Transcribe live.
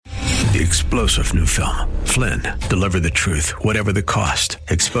The explosive new film, Flynn, deliver the truth, whatever the cost.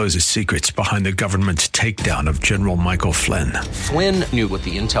 Exposes secrets behind the government's takedown of General Michael Flynn. Flynn knew what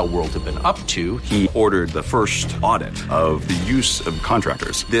the intel world had been up to. He ordered the first audit of the use of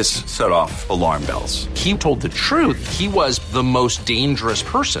contractors. This set off alarm bells. He told the truth. He was the most dangerous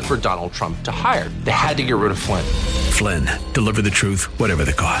person for Donald Trump to hire. They had to get rid of Flynn. Flynn, deliver the truth, whatever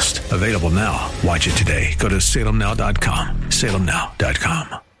the cost. Available now. Watch it today. Go to salemnow.com.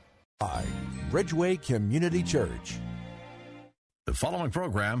 salemnow.com. Bridgeway Community Church. The following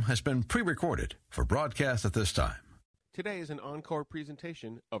program has been pre-recorded for broadcast at this time. Today is an encore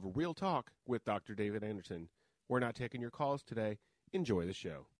presentation of Real Talk with Dr. David Anderson. We're not taking your calls today. Enjoy the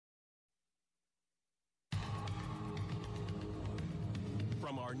show.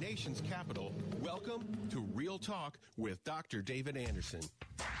 From our nation's capital, welcome to Real Talk with Dr. David Anderson.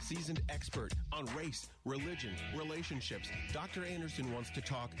 Seasoned expert on race, religion, relationships, Dr. Anderson wants to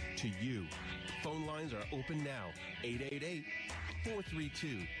talk to you. Phone lines are open now,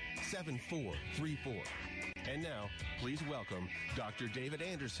 888-432-7434. And now, please welcome Dr. David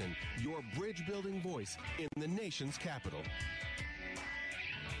Anderson, your bridge-building voice in the nation's capital.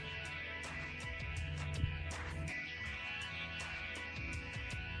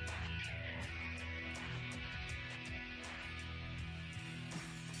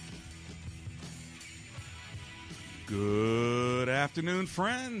 Good afternoon,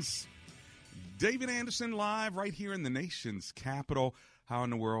 friends. David Anderson live right here in the nation's capital. How in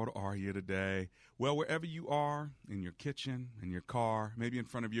the world are you today? Well, wherever you are, in your kitchen, in your car, maybe in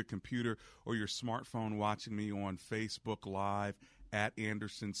front of your computer or your smartphone watching me on Facebook Live, at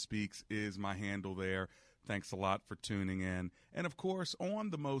Anderson Speaks is my handle there. Thanks a lot for tuning in. And, of course, on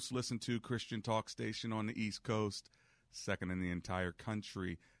the most listened to Christian talk station on the East Coast, second in the entire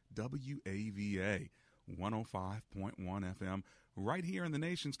country, WAVA. 105.1 FM right here in the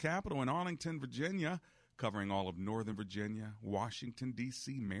nation's capital in Arlington, Virginia, covering all of Northern Virginia, Washington,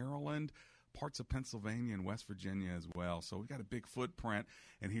 D.C., Maryland, parts of Pennsylvania and West Virginia as well. So we got a big footprint,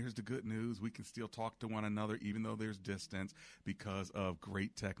 and here's the good news. We can still talk to one another even though there's distance because of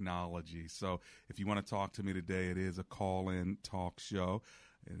great technology. So if you want to talk to me today, it is a call-in talk show.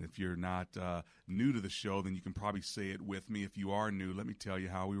 And if you're not new to the show, then you can probably say it with me. If you are new, let me tell you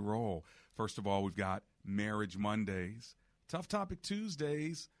how we roll. First of all, we've got Marriage Mondays, Tough Topic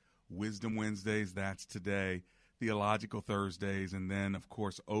Tuesdays, Wisdom Wednesdays, that's today, Theological Thursdays, and then, of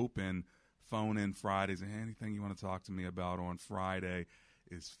course, open phone-in Fridays. And anything you want to talk to me about on Friday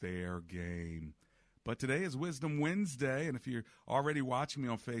is fair game. But today is Wisdom Wednesday, and if you're already watching me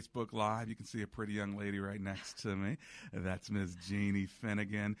on Facebook Live, you can see a pretty young lady right next to me. That's Ms. Jeannie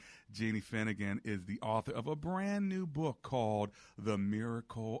Finnegan. Jeannie Finnegan is the author of a brand new book called The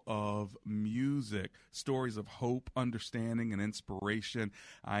Miracle of Music, Stories of Hope, Understanding, and Inspiration.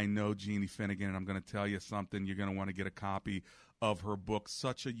 I know Jeannie Finnegan, and I'm going to tell you something. You're going to want to get a copy of her book.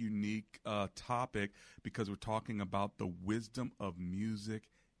 Such a unique topic because we're talking about the wisdom of music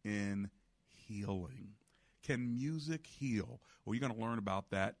in healing. Can music heal? Well, you're going to learn about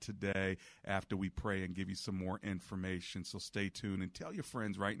that today after we pray and give you some more information. So stay tuned and tell your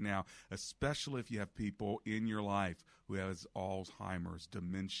friends right now, especially if you have people in your life who has Alzheimer's,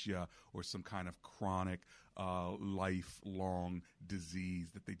 dementia, or some kind of chronic lifelong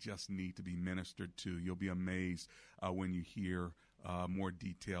disease that they just need to be ministered to. You'll be amazed when you hear more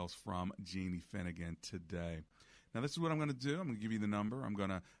details from Jeannie Finnegan today. Now, this is what I'm going to do. I'm going to give you the number. I'm going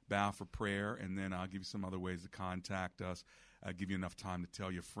to bow for prayer, and then I'll give you some other ways to contact us. I'll give you enough time to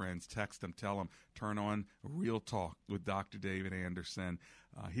tell your friends. Text them. Tell them. Turn on Real Talk with Dr. David Anderson.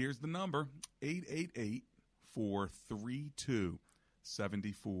 Here's the number,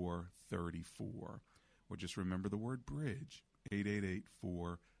 888-432-7434. Or just remember the word bridge,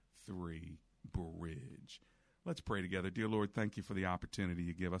 888-43-BRIDGE. Let's pray together. Dear Lord, thank you for the opportunity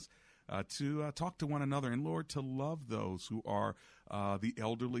you give us to talk to one another, and Lord, to love those who are the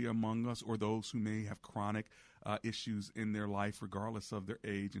elderly among us or those who may have chronic issues in their life, regardless of their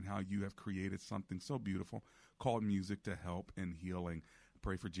age, and how you have created something so beautiful called music to help in healing.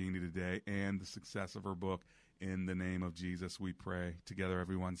 Pray for Jeannie today and the success of her book. In the name of Jesus, we pray. Together,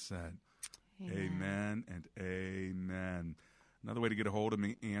 everyone said, amen and amen. Another way to get a hold of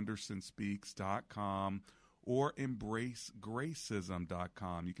me, AndersonSpeaks.com. or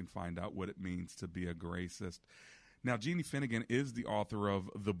EmbraceGracism.com. You can find out what it means to be a gracist. Now, Jeannie Finnegan is the author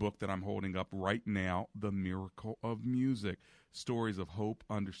of the book that I'm holding up right now, The Miracle of Music, Stories of Hope,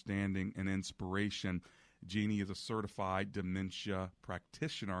 Understanding, and Inspiration. Jeannie is a certified dementia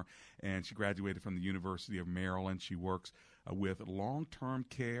practitioner, and she graduated from the University of Maryland. She works with long-term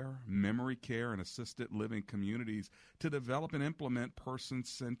care, memory care, and assisted living communities to develop and implement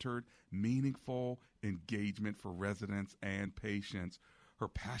person-centered, meaningful engagement for residents and patients. Her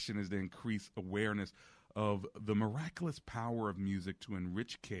passion is to increase awareness of the miraculous power of music to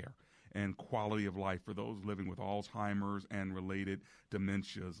enrich care and quality of life for those living with Alzheimer's and related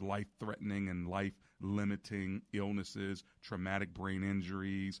dementias, life-threatening and life-limiting illnesses, traumatic brain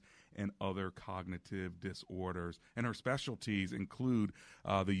injuries, and other cognitive disorders. And her specialties include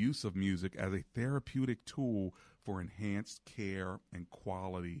the use of music as a therapeutic tool for enhanced care and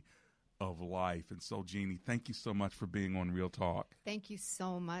quality of life. And so, Jeannie, thank you so much for being on Real Talk. Thank you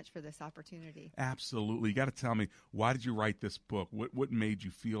so much for this opportunity. Absolutely. You got to tell me, why did you write this book? What made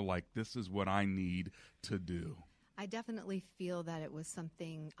you feel like this is what I need to do? I definitely feel that it was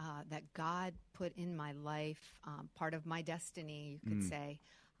something that God put in my life, part of my destiny, you could say,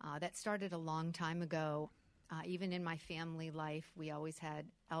 that started a long time ago. Even in my family life, we always had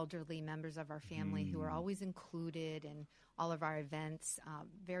elderly members of our family who were always included in all of our events,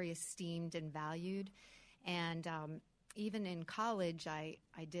 very esteemed and valued. And even in college, I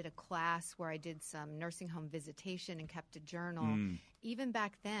did a class where I did some nursing home visitation and kept a journal. Even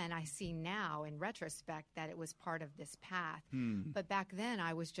back then, I see now in retrospect that it was part of this path. But back then,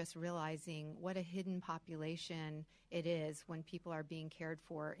 I was just realizing what a hidden population it is when people are being cared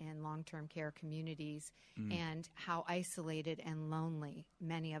for in long-term care communities and how isolated and lonely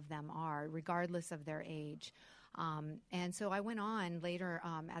many of them are, regardless of their age. And so I went on later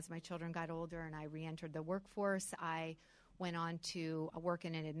as my children got older and I re-entered the workforce. I went on to work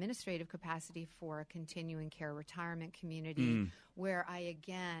in an administrative capacity for a continuing care retirement community where I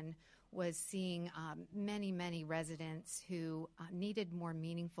again was seeing many, many residents who needed more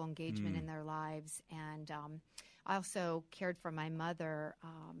meaningful engagement in their lives. And I also cared for my mother.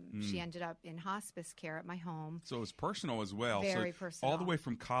 She ended up in hospice care at my home. So it was personal as well. Very so personal. All the way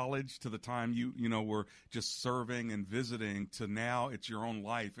from college to the time you were just serving and visiting to now it's your own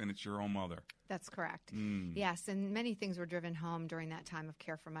life and it's your own mother. That's correct. Yes, and many things were driven home during that time of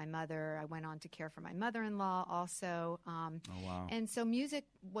care for my mother. I went on to care for my mother-in-law also. Oh, wow. And so music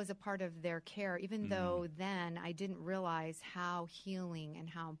was a part of their care, even though then I didn't realize how healing and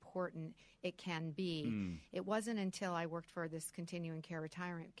how important it can be. It wasn't until I worked for this continuing care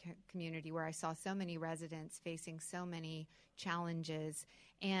retirement community where I saw so many residents facing so many challenges.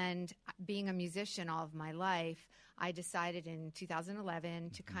 And being a musician all of my life, I decided in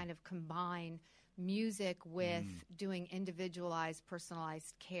 2011 to kind of combine music with doing individualized,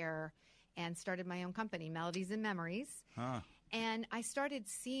 personalized care and started my own company, Melodies and Memories. And I started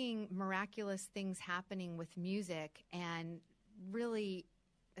seeing miraculous things happening with music and really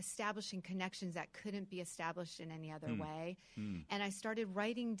establishing connections that couldn't be established in any other way. And I started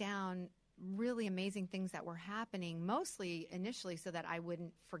writing down really amazing things that were happening, mostly initially so that I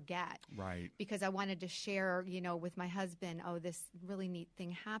wouldn't forget. Right. Because I wanted to share, with my husband, oh, this really neat thing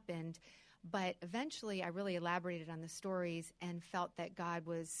happened. But eventually I really elaborated on the stories and felt that God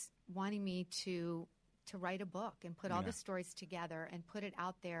was wanting me to write a book and put all the stories together and put it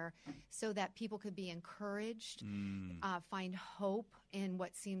out there so that people could be encouraged, find hope in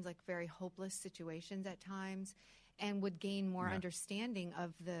what seems like very hopeless situations at times, and would gain more understanding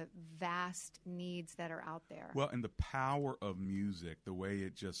of the vast needs that are out there. Well, and the power of music, the way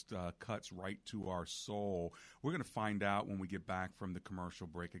it just cuts right to our soul. We're going to find out when we get back from the commercial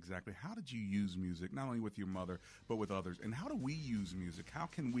break exactly how did you use music, not only with your mother, but with others. And how do we use music? How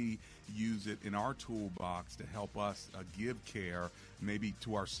can we use it in our toolbox to help us give care, maybe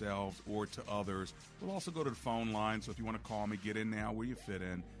to ourselves or to others? We'll also go to the phone line, so if you want to call me, get in now where you fit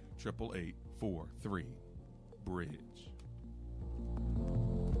in, 888-43. Bridge.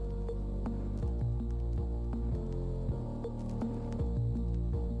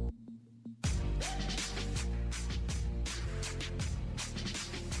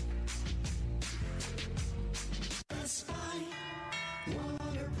 Best Buy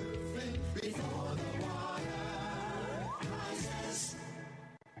waterproofing before the water rises.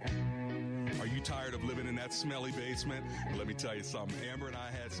 Are you tired of living in that smelly basement? Well, let me tell you something. Amber and I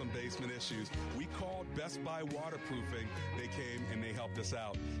had some basement issues. We called Best Buy Waterproofing. They came and they helped us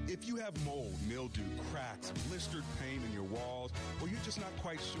out. If you have mold, mildew, cracks, blistered paint in your walls, or you're just not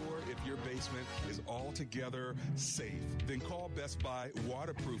quite sure if your basement is altogether safe, then call Best Buy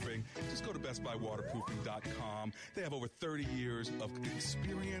Waterproofing. Just go to bestbuywaterproofing.com. They have over 30 years of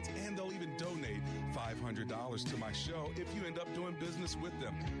experience, and they'll even donate $500 to my show if you end up doing business with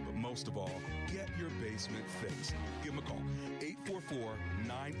them. But most of all, get your basement fixed. Give them a call,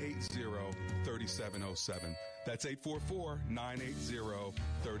 844-980-3707. That's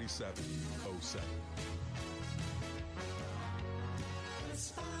 844-980-3707.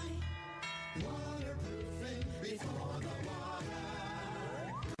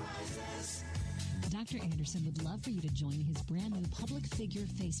 Dr. Anderson would love for you to join his brand new public figure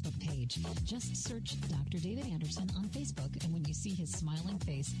Facebook page. Just search Dr. David Anderson on Facebook, and when you see his smiling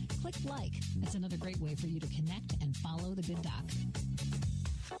face, click like. That's another great way for you to connect and follow the good doc.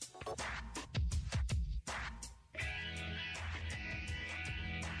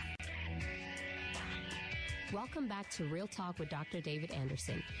 Welcome back to Real Talk with Dr. David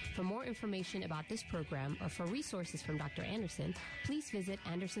Anderson. For more information about this program or for resources from Dr. Anderson, please visit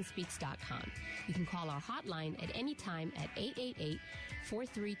andersonspeaks.com. You can call our hotline at any time at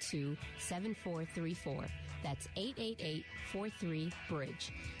 888-432-7434. That's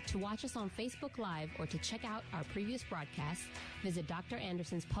 888-43-BRIDGE. To watch us on Facebook Live or to check out our previous broadcasts, visit Dr.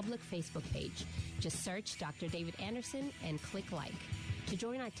 Anderson's public Facebook page. Just search Dr. David Anderson and click like. To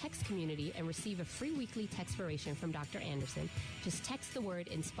join our text community and receive a free weekly textpiration from Dr. Anderson, just text the word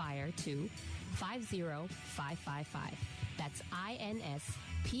INSPIRE to 50555. That's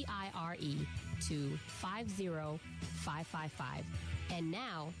INSPIRE to 50555. And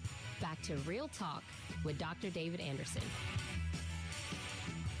now, back to Real Talk with Dr. David Anderson.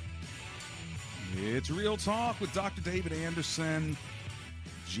 It's Real Talk with Dr. David Anderson.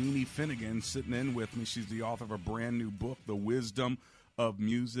 Jeannie Finnegan sitting in with me. She's the author of a brand new book, The Wisdom of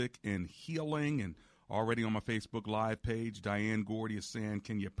Music and Healing. And already on my Facebook Live page, Diane Gordy is saying,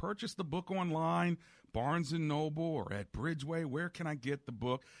 can you purchase the book online, Barnes & Noble or at Bridgeway? Where can I get the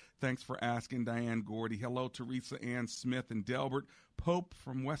book? Thanks for asking, Diane Gordy. Hello, Teresa Ann Smith and Delbert Pope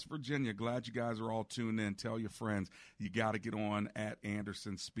from West Virginia. Glad you guys are all tuned in. Tell your friends you got to get on at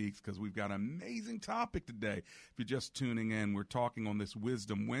Anderson Speaks because we've got an amazing topic today. If you're just tuning in, we're talking on this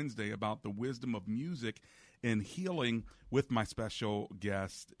Wisdom Wednesday about the wisdom of music and healing with my special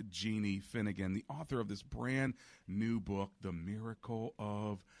guest, Jeannie Finnegan, the author of this brand new book, The Miracle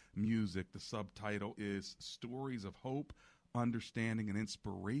of Music. The subtitle is Stories of Hope, Understanding, and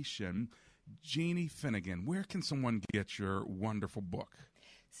Inspiration. Jeannie Finnegan, where can someone get your wonderful book?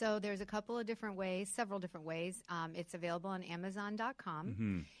 So there's a couple of different ways, several different ways. It's available on Amazon.com.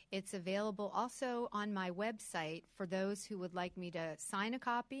 Mm-hmm. It's available also on my website for those who would like me to sign a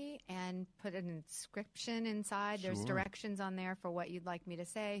copy and put an inscription inside. There's Sure. directions on there for what you'd like me to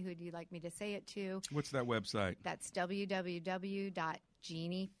say, who do you like me to say it to. What's that website? That's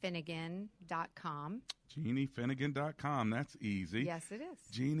www.jeanniefinnegan.com. JeannieFinnegan.com. That's easy. Yes, it is.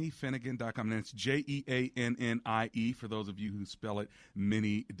 JeannieFinnegan.com. And it's JeANNIE for those of you who spell it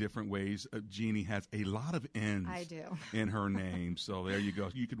many different ways. Jeannie has a lot of N's I do. in her name. So there you go.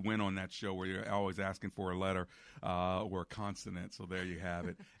 You could win on that show where you're always asking for a letter or a consonant. So there you have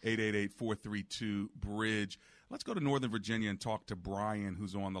it. 888-432-BRIDGE. Let's go to Northern Virginia and talk to Brian,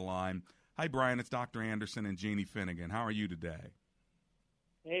 who's on the line. Hi, Brian. It's Dr. Anderson and Jeannie Finnegan. How are you today?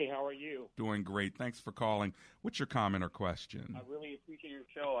 Hey, how are you? Doing great. Thanks for calling. What's your comment or question? I really appreciate your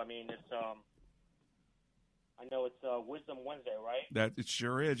show. I mean, it's I know it's Wisdom Wednesday, right? That it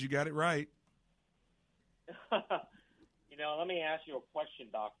sure is. You got it right. Let me ask you a question,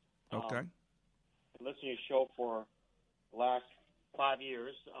 Doc. Okay. I've been listening to your show for the last 5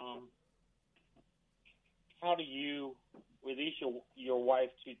 years. How do you release your wife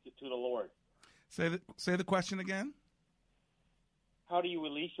to the Lord? Say the question again. How do you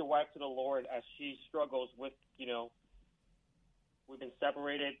release your wife to the Lord as she struggles with, we've been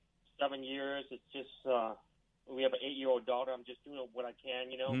separated 7 years. It's just, we have an 8-year-old daughter. I'm just doing what I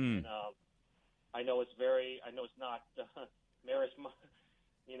can, and I know it's not marriage,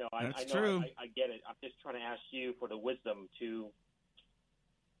 That's I know true. I get it. I'm just trying to ask you for the wisdom to.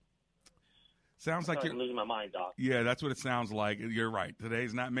 Sounds like you're losing my mind, Doc. Yeah, that's what it sounds like. You're right.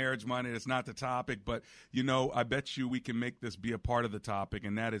 Today's not marriage money. It's not the topic. But, I bet you we can make this be a part of the topic.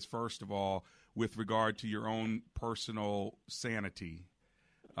 And that is, first of all, with regard to your own personal sanity,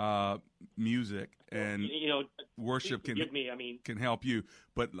 music and worship can help you.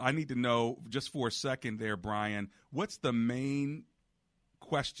 But I need to know, just for a second there, Brian, what's the main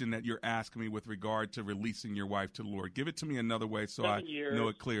question that you're asking me with regard to releasing your wife to the Lord? Give it to me another way so I know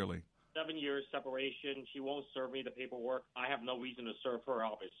it clearly. 7 years separation. She won't serve me the paperwork. I have no reason to serve her,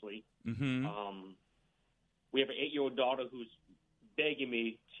 obviously. Mm-hmm. We have an 8-year-old daughter who's begging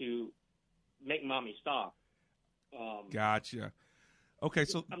me to make mommy stop. Gotcha. Okay,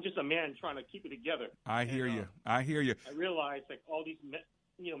 so I'm just a man trying to keep it together. I hear you. I hear you. I realize all these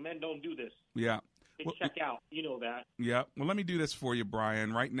men don't do this. Yeah. They check out. You know that. Yeah. Well, let me do this for you,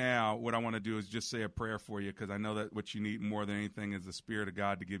 Brian. Right now, what I want to do is just say a prayer for you because I know that what you need more than anything is the Spirit of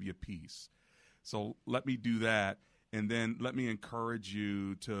God to give you peace. So let me do that, and then let me encourage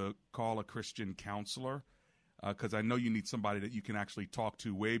you to call a Christian counselor because I know you need somebody that you can actually talk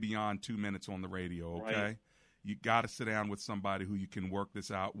to way beyond 2 minutes on the radio, okay? Right. You got to sit down with somebody who you can work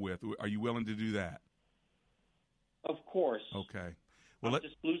this out with. Are you willing to do that? Of course. Okay. Well, I'm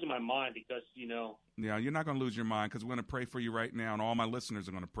just losing my mind because, Yeah, you're not going to lose your mind because we're going to pray for you right now, and all my listeners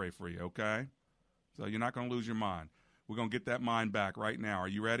are going to pray for you, okay? So you're not going to lose your mind. We're going to get that mind back right now. Are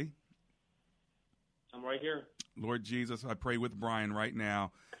you ready? I'm right here. Lord Jesus, I pray with Brian right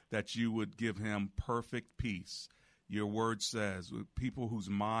now that you would give him perfect peace. Your word says people whose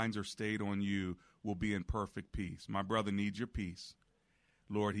minds are stayed on you will be in perfect peace. My brother needs your peace.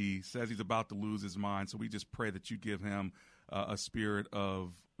 Lord, he says he's about to lose his mind, so we just pray that you give him a spirit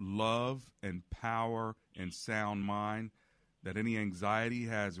of love and power and sound mind, that any anxiety he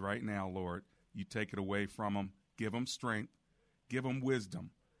has right now, Lord, you take it away from him. Give him strength. Give him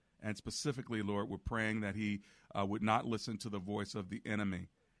wisdom. And specifically, Lord, we're praying that he would not listen to the voice of the enemy,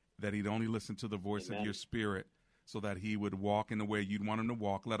 that he'd only listen to the voice of your spirit, so that he would walk in the way you'd want him to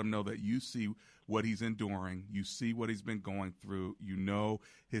walk. Let him know that you see what he's enduring. You see what he's been going through. You know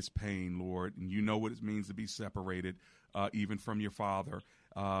his pain, Lord, and you know what it means to be separated, even from your Father,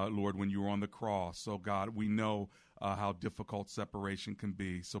 Lord, when you were on the cross. So, God, we know how difficult separation can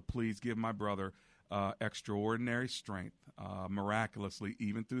be. So please give my brother extraordinary strength, miraculously,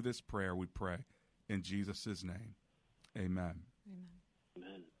 even through this prayer we pray. In Jesus' name, amen.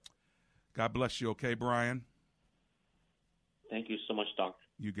 Amen. God bless you, okay, Brian? Thank you so much, Doc.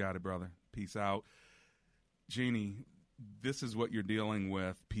 You got it, brother. Peace out. Jeannie, this is what you're dealing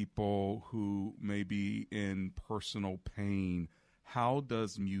with, people who may be in personal pain. How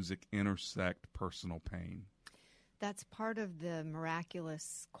does music intersect personal pain? That's part of the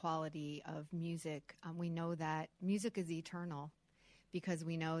miraculous quality of music. We know that music is eternal because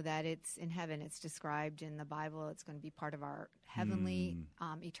we know that it's in heaven. It's described in the Bible. It's going to be part of our heavenly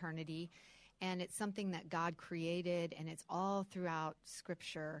eternity. And it's something that God created, and it's all throughout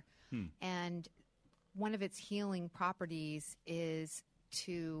Scripture. And one of its healing properties is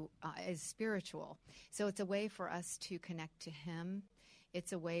spiritual. So it's a way for us to connect to Him.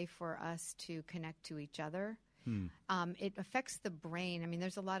 It's a way for us to connect to each other. It affects the brain. I mean,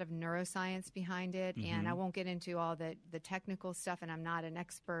 there's a lot of neuroscience behind it, and I won't get into all the technical stuff, and I'm not an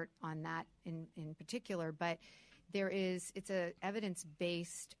expert on that in particular, but it's a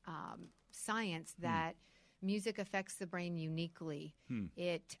evidence-based science that music affects the brain uniquely.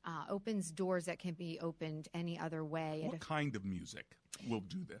 It opens doors that can be opened any other way. What kind of music will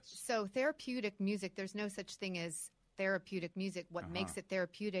do this? So therapeutic music, there's no such thing as therapeutic music. What makes it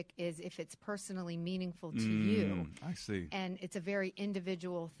therapeutic is if it's personally meaningful to you. I see. And it's a very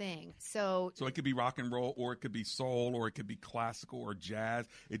individual thing. So it could be rock and roll, or it could be soul, or it could be classical or jazz.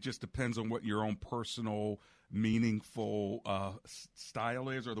 It just depends on what your own personal meaningful style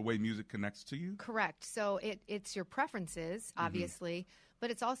is, or the way music connects to you? Correct. So it's your preferences, obviously, but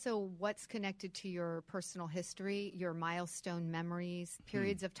it's also what's connected to your personal history, your milestone memories,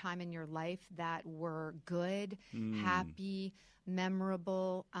 periods of time in your life that were good, happy,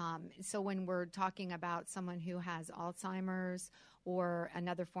 memorable. So when we're talking about someone who has Alzheimer's or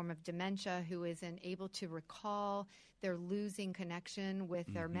another form of dementia who isn't able to recall, they're losing connection with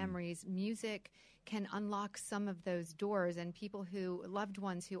their memories, music can unlock some of those doors, and loved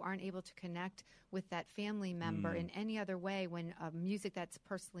ones who aren't able to connect with that family member in any other way, when music that's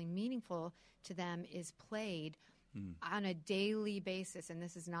personally meaningful to them is played on a daily basis, and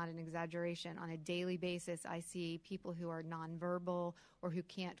this is not an exaggeration, on a daily basis, I see people who are nonverbal or who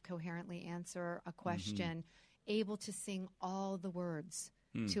can't coherently answer a question able to sing all the words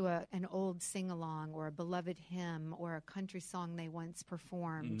to an old sing-along or a beloved hymn or a country song they once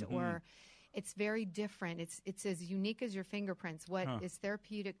performed, or it's very different. It's as unique as your fingerprints. What is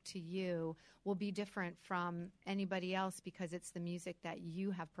therapeutic to you will be different from anybody else because it's the music that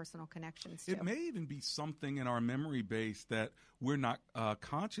you have personal connections to. It may even be something in our memory base that we're not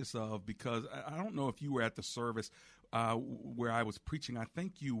conscious of, because I don't know if you were at the service where I was preaching. I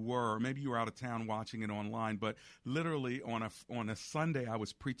think you were. Maybe you were out of town watching it online. But literally on a Sunday, I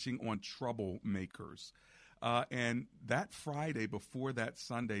was preaching on troublemakers. And that Friday before that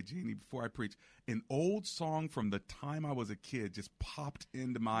Sunday, Jeannie, before I preached, an old song from the time I was a kid just popped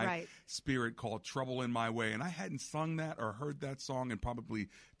into my spirit called Trouble in My Way. And I hadn't sung that or heard that song in probably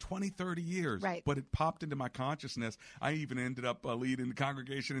 20, 30 years. But it popped into my consciousness. I even ended up leading the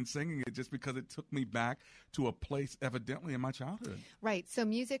congregation and singing it just because it took me back to a place evidently in my childhood. Right. So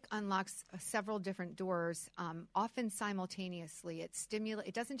music unlocks several different doors, often simultaneously.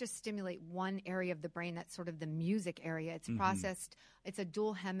 It doesn't just stimulate one area of the brain that's sort of the music area. It's processed. It's a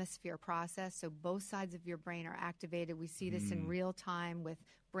dual hemisphere process, so both sides of your brain are activated. We see this in real time with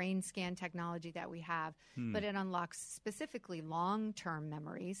brain scan technology that we have, but it unlocks specifically long-term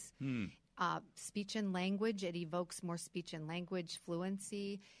memories. speech and language. It evokes more speech and language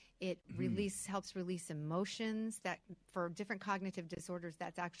fluency. It helps release emotions that for different cognitive disorders,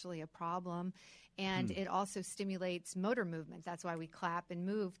 that's actually a problem. And it also stimulates motor movement. That's why we clap and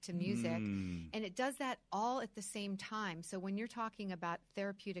move to music. And it does that all at the same time. So when you're talking about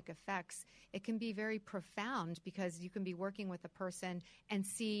therapeutic effects, it can be very profound because you can be working with a person and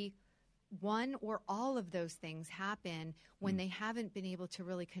see one or all of those things happen when they haven't been able to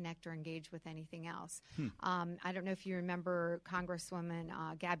really connect or engage with anything else. I don't know if you remember Congresswoman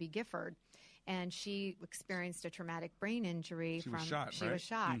Gabby Gifford, and she experienced a traumatic brain injury. She was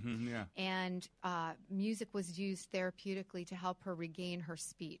shot. Yeah. And music was used therapeutically to help her regain her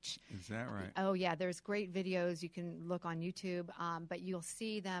speech. Is that right? Oh, yeah. There's great videos you can look on YouTube, but you'll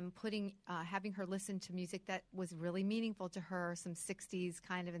see them having her listen to music that was really meaningful to her, some 60s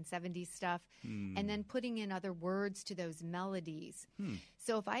kind of and 70s stuff, and then putting in other words to those melodies.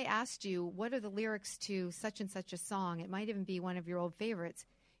 So if I asked you, what are the lyrics to such and such a song, it might even be one of your old favorites,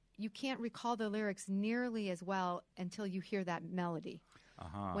 you can't recall the lyrics nearly as well until you hear that melody.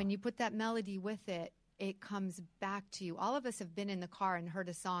 When you put that melody with it, it comes back to you. All of us have been in the car and heard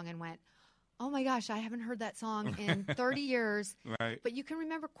a song and went, oh my gosh, I haven't heard that song in 30 years. Right. But you can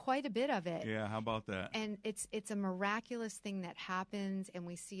remember quite a bit of it. Yeah, how about that? And it's a miraculous thing that happens, and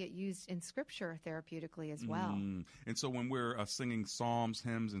we see it used in Scripture therapeutically as well. And so when we're singing psalms,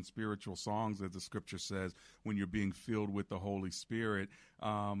 hymns, and spiritual songs, as the Scripture says, when you're being filled with the Holy Spirit,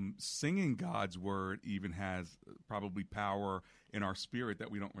 singing God's Word even has probably power in our spirit that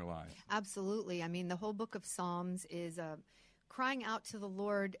we don't realize. Absolutely. I mean, the whole book of Psalms is crying out to the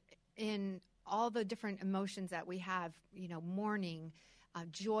Lord in all the different emotions that we have, mourning,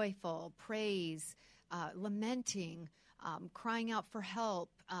 joyful, praise, lamenting, crying out for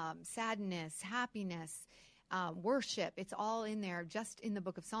help, sadness, happiness, worship. It's all in there just in the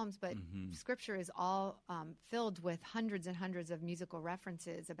book of Psalms, but Scripture is all filled with hundreds and hundreds of musical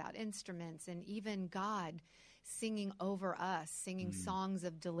references about instruments and even God singing over us, singing songs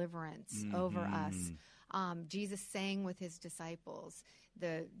of deliverance over us. Jesus sang with his disciples.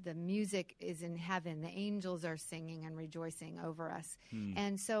 The music is in heaven. The angels are singing and rejoicing over us.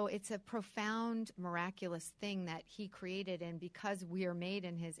 And so it's a profound, miraculous thing that he created. And because we are made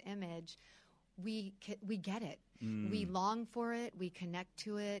in his image, we get it. We long for it. We connect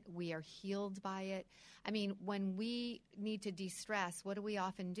to it. We are healed by it. I mean, when we need to de-stress, what do we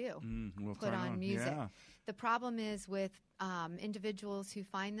often do? We'll put on music. Yeah. The problem is with individuals who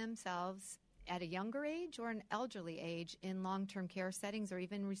find themselves at a younger age or an elderly age in long-term care settings or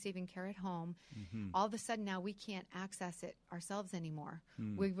even receiving care at home, all of a sudden now we can't access it ourselves anymore.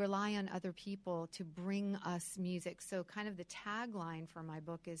 We rely on other people to bring us music. So kind of the tagline for my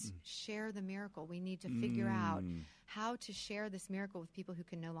book is share the miracle. We need to figure out how to share this miracle with people who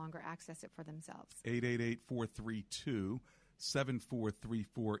can no longer access it for themselves.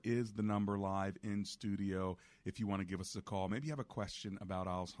 888-432-7434 is the number live in studio if you want to give us a call. Maybe you have a question about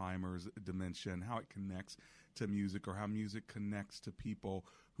Alzheimer's, dementia, and how it connects to music or how music connects to people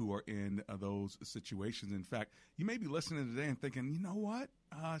who are in those situations. In fact, you may be listening today and thinking, you know what?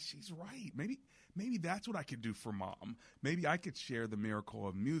 She's right. Maybe that's what I could do for Mom. Maybe I could share the miracle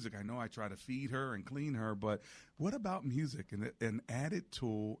of music. I know I try to feed her and clean her, but what about music? And an added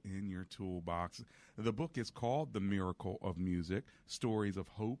tool in your toolbox. The book is called The Miracle of Music, Stories of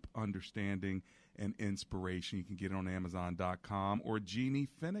Hope, Understanding, and Inspiration. You can get it on Amazon.com or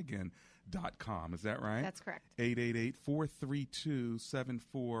JeannieFinnegan.com. Is that right? That's correct.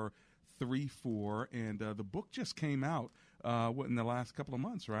 888-432-7434. And the book just came out in the last couple of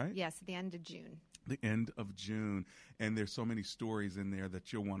months, right? Yes, at the end of June. The end of June. And there's so many stories in there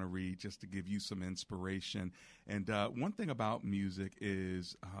that you'll want to read just to give you some inspiration. And one thing about music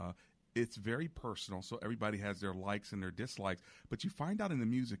is it's very personal, so everybody has their likes and their dislikes. But you find out in the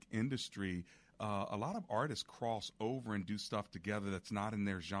music industry, a lot of artists cross over and do stuff together that's not in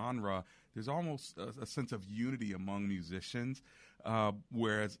their genre. There's almost a sense of unity among musicians,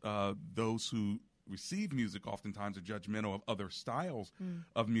 whereas those who receive music oftentimes are judgmental of other styles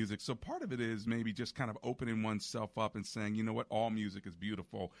of music. So part of it is maybe just kind of opening oneself up and saying, you know what, all music is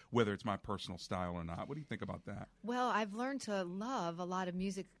beautiful, whether it's my personal style or not. What do you think about that? Well, I've learned to love a lot of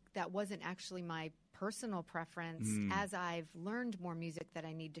music that wasn't actually my personal preference as I've learned more music that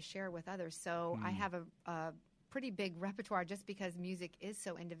I need to share with others. So I have a pretty big repertoire just because music is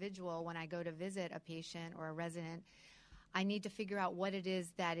so individual. When I go to visit a patient or a resident, I need to figure out what it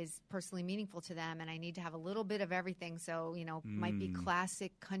is that is personally meaningful to them, and I need to have a little bit of everything. So, might be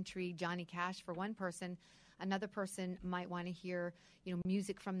classic country Johnny Cash for one person. Another person might want to hear,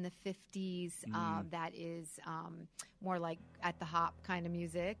 music from the 50s that is more like at the hop kind of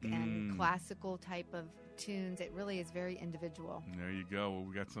music and classical type of tunes. It really is very individual. There you go. Well,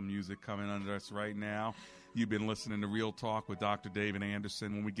 we got some music coming under us right now. You've been listening to Real Talk with Dr. David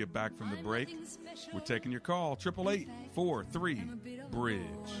Anderson. When we get back from the break, we're taking your call, 888-43-BRIDGE.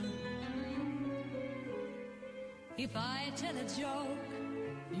 If I tell a joke,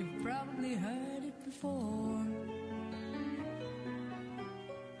 you've probably heard it before.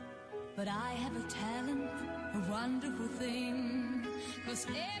 But I have a talent, a wonderful thing, 'cause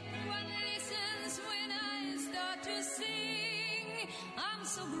everyone listens when I start to sing. I'm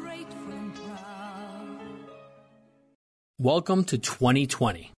so grateful and proud. Welcome to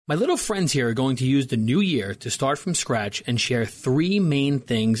 2020. My little friends here are going to use the new year to start from scratch and share 3 main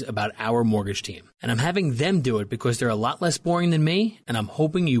things about our mortgage team. And I'm having them do it because they're a lot less boring than me, and I'm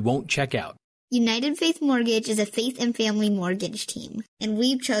hoping you won't check out. United Faith Mortgage is a faith and family mortgage team, and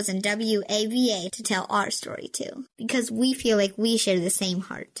we've chosen WAVA to tell our story to, because we feel like we share the same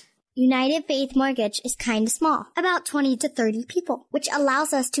heart. United Faith Mortgage is kind of small, about 20 to 30 people, which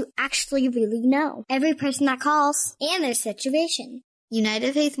allows us to actually really know every person that calls and their situation.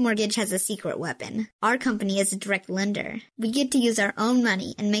 United Faith Mortgage has a secret weapon. Our company is a direct lender. We get to use our own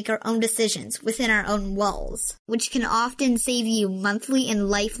money and make our own decisions within our own walls, which can often save you monthly and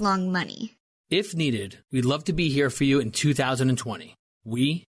lifelong money. If needed, we'd love to be here for you in 2020.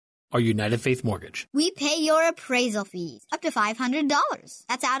 We are United Faith Mortgage. We pay your appraisal fees, up to $500.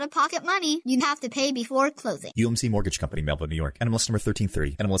 That's out-of-pocket money you'd have to pay before closing. UMC Mortgage Company, Melville, New York. NMLS number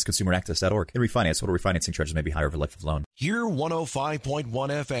 1330. NMLSConsumerAccess.org. In refinance, total refinancing charges may be higher over life of loan. Hear 105.1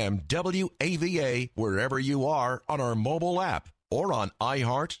 FM WAVA wherever you are on our mobile app or on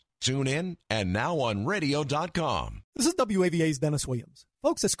iHeart, TuneIn, and now on radio.com. This is WAVA's Dennis Williams.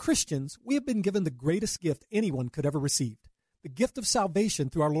 Folks, as Christians, we have been given the greatest gift anyone could ever receive, the gift of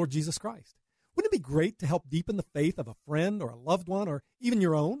salvation through our Lord Jesus Christ. Wouldn't it be great to help deepen the faith of a friend or a loved one or even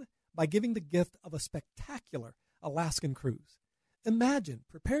your own by giving the gift of a spectacular Alaskan cruise? Imagine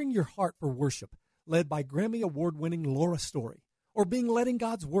preparing your heart for worship led by Grammy Award-winning Laura Story, or being led in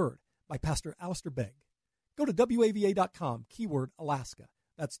God's Word by Pastor Alistair Begg. Go to WAVA.com, keyword Alaska.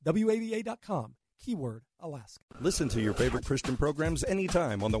 That's WAVA.com, keyword Alaska. Listen to your favorite Christian programs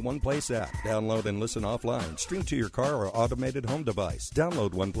anytime on the OnePlace app. Download and listen offline. Stream to your car or automated home device.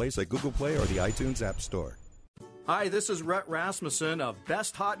 Download OnePlace at Google Play or the iTunes App Store. Hi, this is Rhett Rasmussen of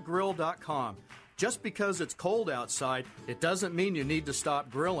BestHotGrill.com. Just because it's cold outside, it doesn't mean you need to stop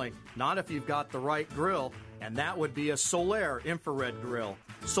grilling. Not if you've got the right grill, and that would be a Solaire infrared grill.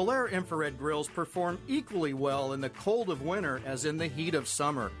 Solaire infrared grills perform equally well in the cold of winter as in the heat of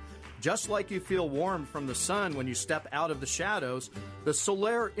summer. Just like you feel warm from the sun when you step out of the shadows, the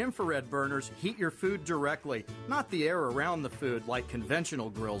Solaire infrared burners heat your food directly, not the air around the food like conventional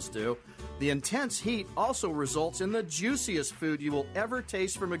grills do. The intense heat also results in the juiciest food you will ever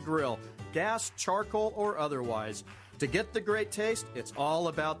taste from a grill, gas, charcoal, or otherwise. To get the great taste, it's all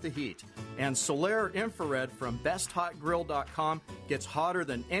about the heat. And Solaire Infrared from BestHotGrill.com gets hotter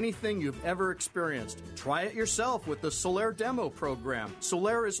than anything you've ever experienced. Try it yourself with the Solaire Demo Program.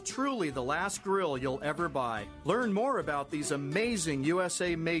 Solaire is truly the last grill you'll ever buy. Learn more about these amazing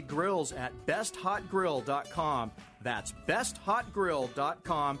USA-made grills at BestHotGrill.com. That's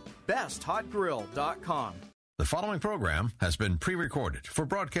BestHotGrill.com, BestHotGrill.com. The following program has been pre-recorded for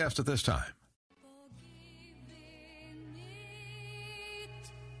broadcast at this time.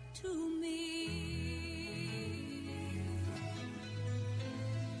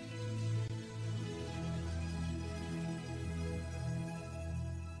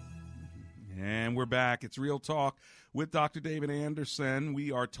 And we're back. It's Real Talk with Dr. David Anderson.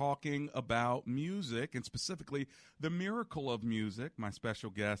 We are talking about music and specifically the miracle of music. My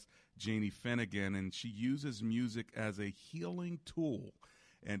special guest, Janie Finnegan, and she uses music as a healing tool.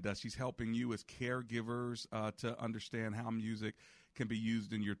 And she's helping you as caregivers to understand how music can be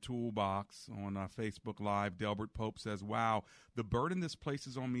used in your toolbox. On Facebook Live, Delbert Pope says, wow, the burden this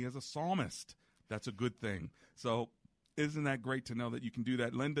places on me as a psalmist. That's a good thing. So isn't that great to know that you can do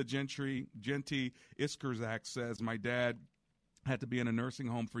that? Linda Genty Iskerzak says, my dad had to be in a nursing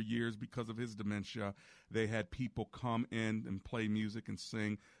home for years because of his dementia. They had people come in and play music and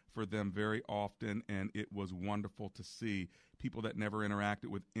sing for them very often, and it was wonderful to see people that never interacted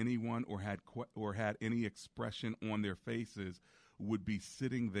with anyone or had any expression on their faces would be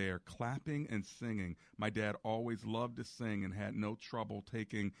sitting there clapping and singing. My dad always loved to sing and had no trouble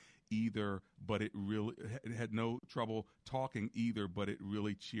taking either, but it really had no trouble talking either, but it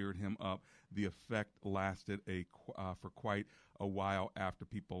really cheered him up. The effect lasted for quite a while after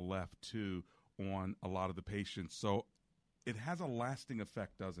people left too. on a lot of the patients. So it has a lasting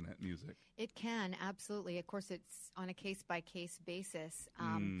effect, doesn't it, music? It can, absolutely. Of course, it's on a case-by-case basis.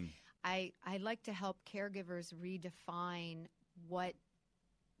 I like to help caregivers redefine what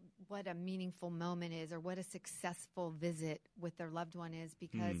a meaningful moment is or what a successful visit with their loved one is,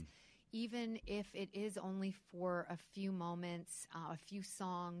 because even if it is only for a few moments, a few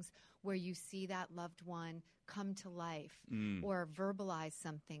songs where you see that loved one come to life or verbalize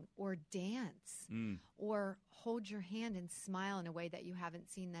something or dance or hold your hand and smile in a way that you haven't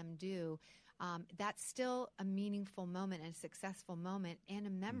seen them do, that's still a meaningful moment and a successful moment and a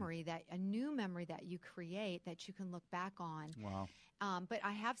memory a new memory that you create that you can look back on. Wow. But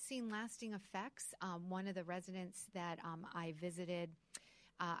I have seen lasting effects. One of the residents that I visited,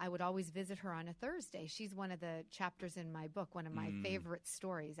 I would always visit her on a Thursday. She's one of the chapters in my book, one of my favorite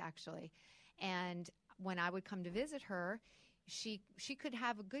stories, actually. And when I would come to visit her, she could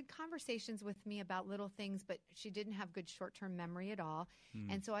have good conversations with me about little things, but she didn't have good short-term memory at all.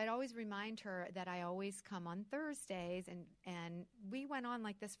 And so I'd always remind her that I always come on Thursdays, and we went on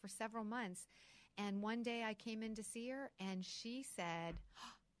like this for several months. And one day I came in to see her, and she said,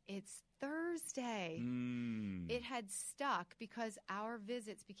 "It's Thursday." It had stuck because our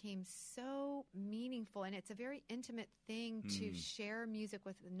visits became so meaningful, and it's a very intimate thing to share music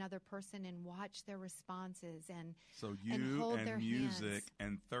with another person and watch their responses and so you and hold and their music hands.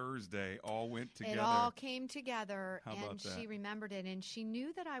 And Thursday all went together. It all came together, How about and that? she remembered it, and she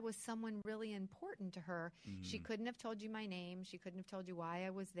knew that I was someone really important to her. She couldn't have told you my name. She couldn't have told you why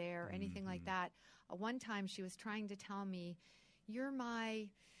I was there or anything like that. One time she was trying to tell me, you're my,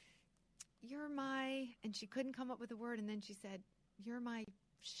 and she couldn't come up with a word, and then she said, "You're my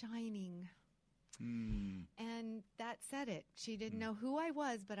shining." And that said it. She didn't know who I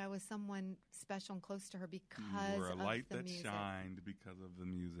was, but I was someone special and close to her because you were a of light the that music. shined because of the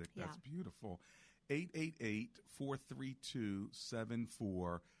music. Yeah. That's beautiful.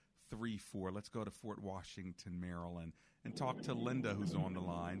 888-432-7434. Let's go to Fort Washington, Maryland, and talk to Linda, who's on the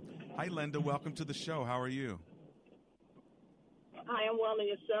line. Hi, Linda. Welcome to the show. How are you? I am well, and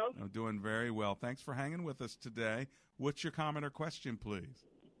yourself? I'm doing very well. Thanks for hanging with us today. What's your comment or question, please?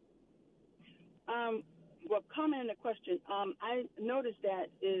 Well, comment and a question. I noticed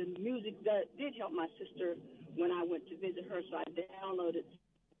that music that did help my sister when I went to visit her, so I downloaded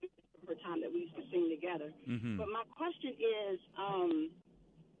her time that we used to sing together. But my question is,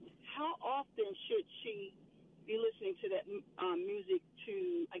 how often should she be listening to that music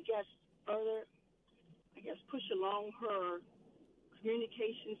to, further, push along her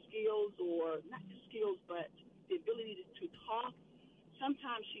communication skills, or not just skills, but the ability to talk?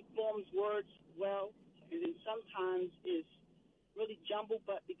 Sometimes she forms words well, and then sometimes it's really jumbled,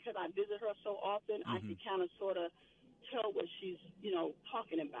 but because I visit her so often, I can kind of sort of tell what she's,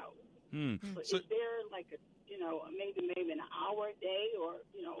 talking about. So is there like maybe an hour a day, or,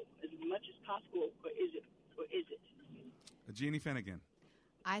 as much as possible, or is it? Jeannie Finnegan.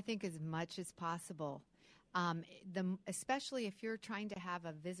 I think as much as possible. Especially if you're trying to have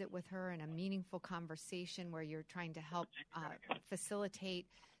a visit with her and a meaningful conversation where you're trying to help facilitate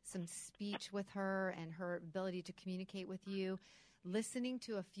some speech with her and her ability to communicate with you, listening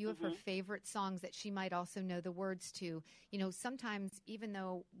to a few of her favorite songs that she might also know the words to. Sometimes, even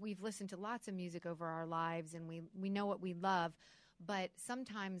though we've listened to lots of music over our lives and we know what we love, but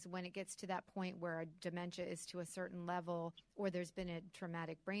sometimes when it gets to that point where dementia is to a certain level or there's been a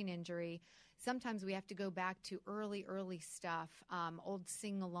traumatic brain injury, sometimes we have to go back to early stuff, old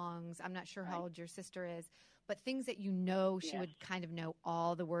sing-alongs. I'm not sure how old your sister is, but things that she would kind of know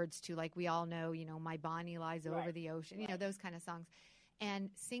all the words to, like we all know, My Bonnie Lies Over the Ocean, those kind of songs.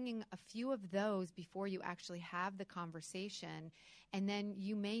 And singing a few of those before you actually have the conversation. And then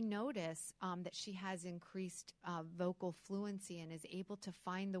you may notice that she has increased vocal fluency and is able to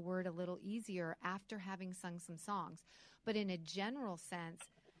find the word a little easier after having sung some songs. But in a general sense,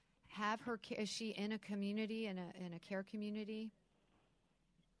 is she in a community, in a care community?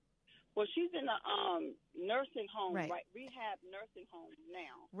 Well, she's in a nursing home, right? Rehab nursing home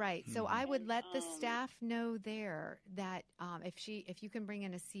now. Right. So I would let the staff know there that if you can bring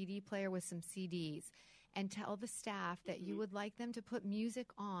in a CD player with some CDs, and tell the staff that you would like them to put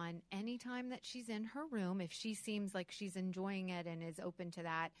music on anytime that she's in her room, if she seems like she's enjoying it and is open to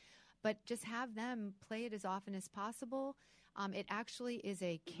that. But just have them play it as often as possible. It actually is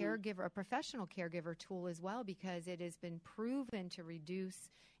a caregiver, a professional caregiver tool as well, because it has been proven to reduce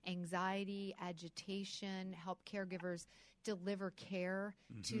anxiety, agitation, help caregivers deliver care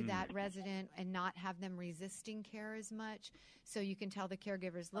to that resident and not have them resisting care as much. So you can tell the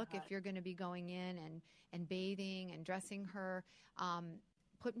caregivers, look, if you're going to be going in and bathing and dressing her,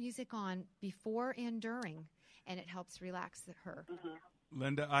 put music on before and during, and it helps relax her.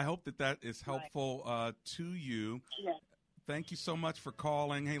 Linda, I hope that is helpful to you. Yes. Thank you so much for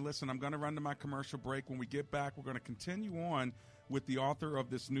calling. Hey, listen, I'm going to run to my commercial break. When we get back, we're going to continue on with the author of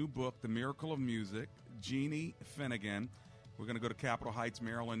this new book, The Miracle of Music, Jeannie Finnegan. We're going to go to Capitol Heights,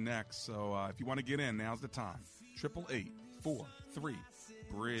 Maryland next. So if you want to get in, now's the time.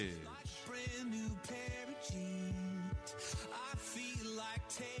 888-43-BRIDGE. I feel like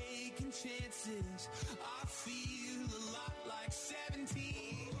taking chances. I feel a lot like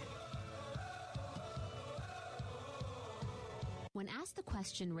 17. When asked the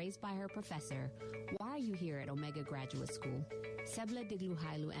question raised by her professor, why are you here at Omega Graduate School? Sebla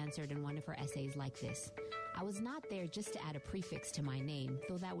Digluhailu answered in one of her essays like this: I was not there just to add a prefix to my name,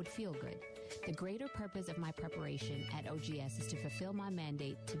 though that would feel good. The greater purpose of my preparation at OGS is to fulfill my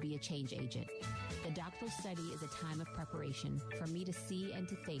mandate to be a change agent. The doctoral study is a time of preparation for me to see and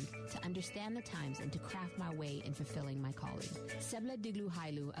to think, to understand the times, and to craft my way in fulfilling my calling. Sebla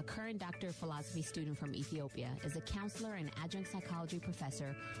Digluhailu, a current Doctor of Philosophy student from Ethiopia, is a counselor and adjunct psychology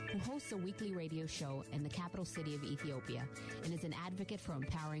professor who hosts a weekly radio show in the capital city of Ethiopia and is an advocate for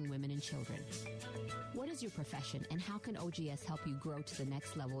empowering women and children. What is your profession, and how can OGS help you grow to the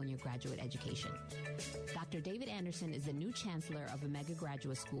next level in your graduate education? Dr. David Anderson is the new chancellor of Omega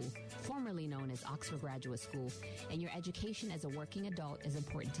Graduate School, formerly known as Oxford Graduate School, and your education as a working adult is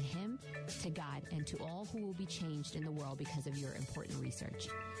important to him, to God, and to all who will be changed in the world because of your important research.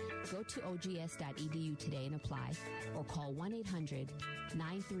 Go to ogs.edu today and apply, or call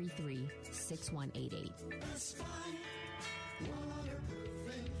 1-800-933-6188.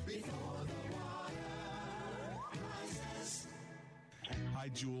 Hi,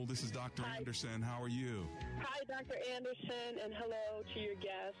 Jewel. This is Dr. Anderson. How are you? Hi, Dr. Anderson, and hello to your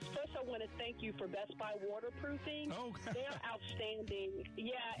guests. First, I want to thank you for Best Buy waterproofing. Oh, they are outstanding.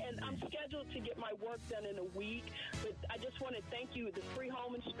 Yeah, and I'm scheduled to get my work done in a week, but I just want to thank you. The free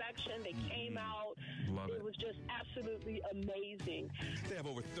home inspection, they came out. Love it. It was just absolutely amazing. They have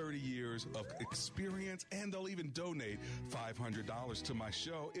over 30 years of experience, and they'll even donate $500 to my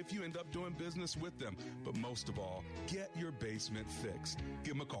show if you end up doing business with them. But most of all, get your basement fixed.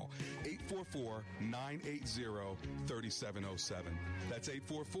 Give them a call, 844-980-3707. That's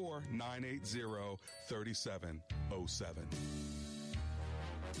 844-980-3707.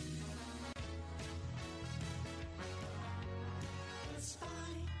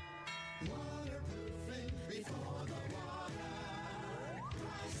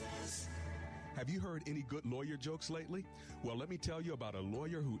 Have you heard any good lawyer jokes lately? Well, let me tell you about a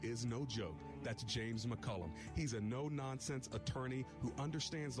lawyer who is no joke. That's James McCullum. He's a no-nonsense attorney who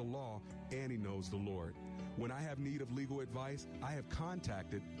understands the law and he knows the Lord. When I have need of legal advice, I have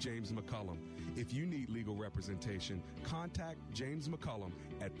contacted James McCullum. If you need legal representation, contact James McCullum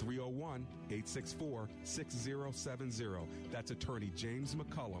at 301-864-6070. That's attorney James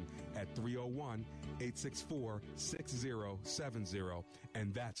McCullum at 301-864-6070.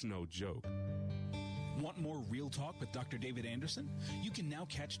 And that's no joke. Want more Real Talk with Dr. David Anderson? You can now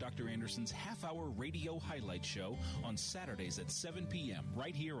catch Dr. Anderson's half-hour radio highlight show on Saturdays at 7 p.m.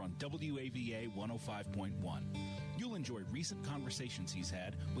 right here on WAVA 105.1. You'll enjoy recent conversations he's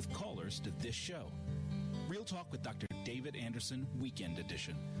had with callers to this show. Real Talk with Dr. David Anderson, Weekend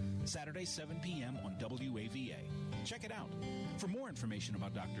Edition. Saturday, 7 p.m. on WAVA. Check it out. For more information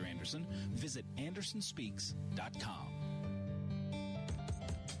about Dr. Anderson, visit andersonspeaks.com.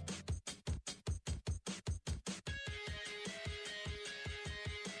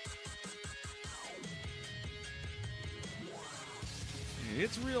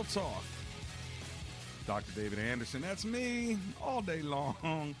 It's Real Talk. Dr. David Anderson, that's me all day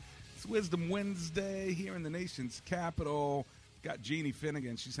long. It's Wisdom Wednesday here in the nation's capital. Got Jeannie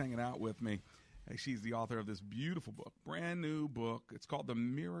Finnegan. She's hanging out with me. Hey, she's the author of this beautiful book, brand new book. It's called The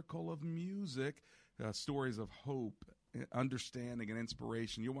Miracle of Music, Stories of Hope, Understanding, and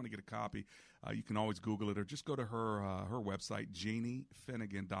Inspiration. You'll want to get a copy. You can always Google it or just go to her website,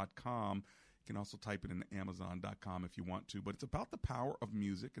 JeannieFinnegan.com. You can also type it in Amazon.com if you want to. But it's about the power of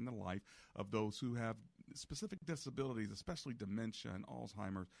music in the life of those who have specific disabilities, especially dementia and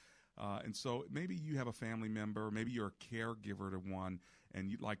Alzheimer's. And so maybe you have a family member, maybe you're a caregiver to one, and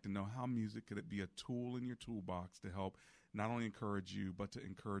you'd like to know how music could it be a tool in your toolbox to help not only encourage you, but to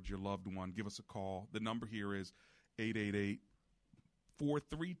encourage your loved one. Give us a call. The number here is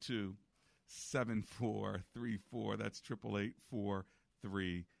 888-432-7434. That's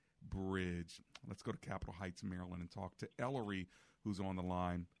 888-433-BRIDGE. Let's go to Capitol Heights, Maryland, and talk to Ellery, who's on the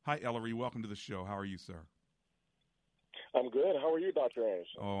line. Hi, Ellery. Welcome to the show. How are you, sir? I'm good. How are you, Dr.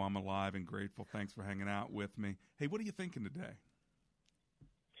 Anderson? Oh, I'm alive and grateful. Thanks for hanging out with me. Hey, what are you thinking today?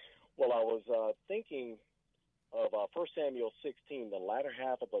 Well, I was thinking of 1 Samuel 16. The latter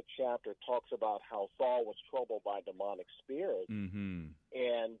half of the chapter talks about how Saul was troubled by demonic spirits. Mm-hmm.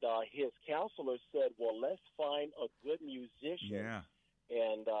 And his counselors said, well, let's find a good musician. Yeah.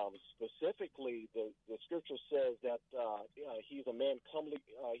 And specifically, the scripture says that he's a man comely.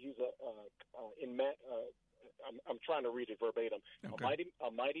 I'm trying to read it verbatim. Okay.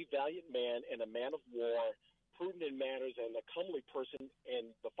 A mighty valiant man and a man of war, prudent in manners, and a comely person.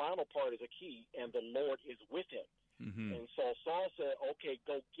 And the final part is a key, and the Lord is with him. Mm-hmm. And so Saul said, okay,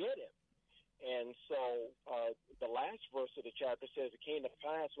 go get him. And so the last verse of the chapter says, it came to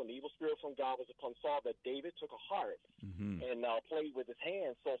pass when the evil spirit from God was upon Saul that David took a harp and played with his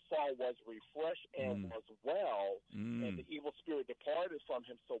hands. So Saul was refreshed and was well, and the evil spirit departed from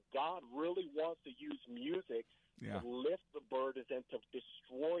him. So God really wants to use music to lift the burdens and to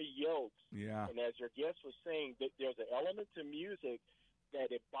destroy yokes. Yeah. And as your guest was saying, that there's an element to music that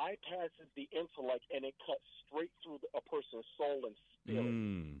it bypasses the intellect and it cuts straight through a person's soul and spirit.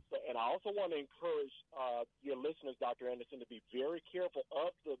 So, and I also want to encourage your listeners, Dr. Anderson, to be very careful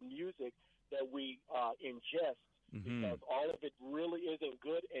of the music that we ingest, because all of it really isn't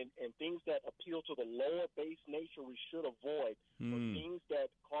good, and things that appeal to the lower base nature we should avoid. Or things that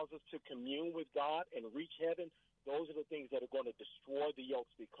cause us to commune with God and reach heaven, those are the things that are going to destroy the yokes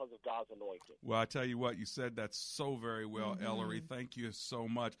because of God's anointing. Well, I tell you what, you said that so very well, Ellery. Thank you so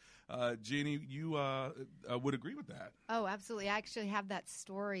much. Jeannie, you would agree with that? Oh, absolutely. I actually have that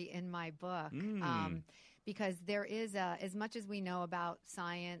story in my book. Because there is, as much as we know about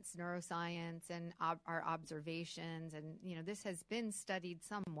science, neuroscience, and our observations, and, this has been studied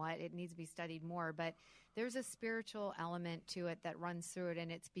somewhat. It needs to be studied more, but there's a spiritual element to it that runs through it,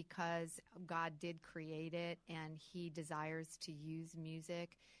 and it's because God did create it, and he desires to use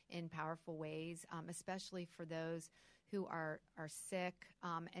music in powerful ways, especially for those who are sick.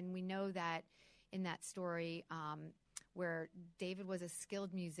 And we know that in that story, where David was a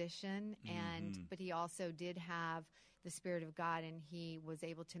skilled musician, but he also did have the Spirit of God, and he was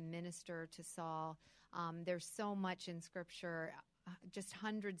able to minister to Saul. There's so much in Scripture, just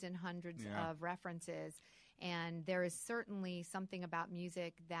hundreds and hundreds of references, and there is certainly something about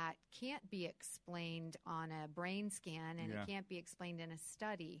music that can't be explained on a brain scan, and it can't be explained in a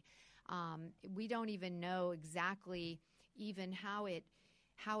study. We don't even know exactly even how it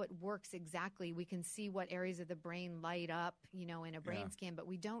works exactly. We can see what areas of the brain light up, in a brain scan, but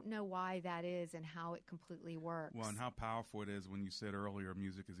we don't know why that is and how it completely works. Well, and how powerful it is when you said earlier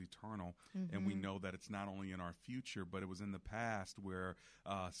music is eternal, and we know that it's not only in our future, but it was in the past where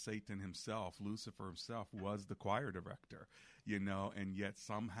Satan himself, Lucifer himself, was the choir director, and yet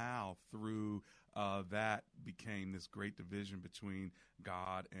somehow through that became this great division between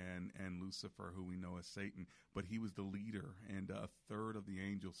God and Lucifer, who we know as Satan. But he was the leader, and a third of the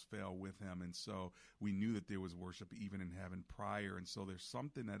angels fell with him. And so we knew that there was worship even in heaven prior. And so there's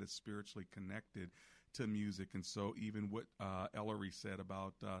something that is spiritually connected to music. And so even what Ellery said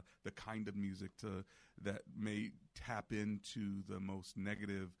about the kind of music that may tap into the most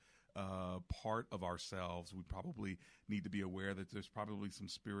negative part of ourselves, we probably need to be aware that there's probably some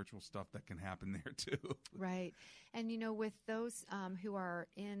spiritual stuff that can happen there too. Right. And, with those who are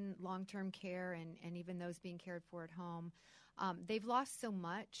in long-term care and even those being cared for at home, they've lost so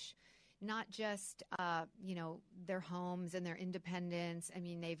much, not just, their homes and their independence. I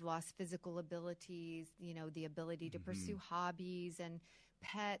mean, they've lost physical abilities, the ability to pursue hobbies and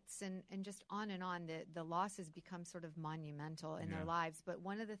pets and just on and on. The losses become sort of monumental in their lives. But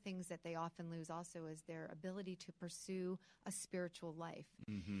one of the things that they often lose also is their ability to pursue a spiritual life.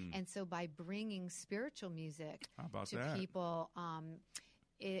 And so by bringing spiritual music to people,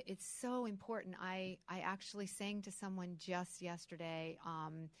 it's so important. I actually sang to someone just yesterday.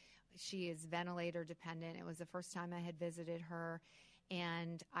 She is ventilator dependent. It was the first time I had visited her.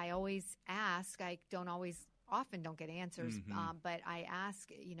 And I always ask, I often don't get answers, but I ask,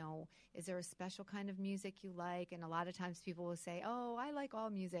 is there a special kind of music you like? And a lot of times people will say, oh, I like all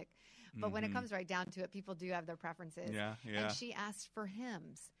music. But when it comes right down to it, people do have their preferences. And she asked for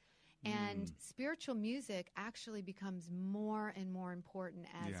hymns. And spiritual music actually becomes more and more important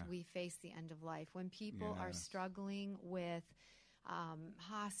as we face the end of life. When people are struggling with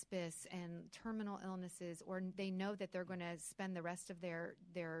hospice and terminal illnesses, or they know that they're going to spend the rest of their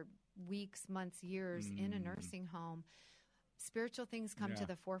weeks, months, years in a nursing home, spiritual things come to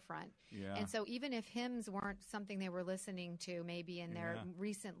the forefront. And so even if hymns weren't something they were listening to maybe in their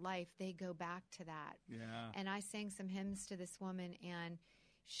recent life, they go back to that. And I sang some hymns to this woman, and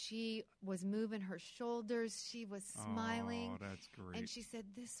She was moving her shoulders. She was smiling. Oh, that's great. And she said,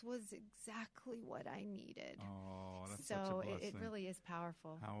 this was exactly what I needed. Oh, that's so such a blessing. it really is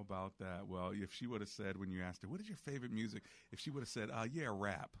powerful. How about that? Well, if she would have said, when you asked her, what is your favorite music? If she would have said, yeah,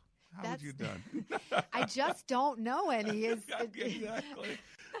 rap. How would you have done? I just don't know any. Exactly.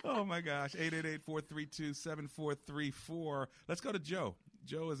 Oh, my gosh. 888-432-7434. Let's go to Joe.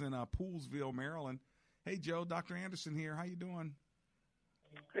 Joe is in Poolsville, Maryland. Hey, Joe, Dr. Anderson here. How you doing?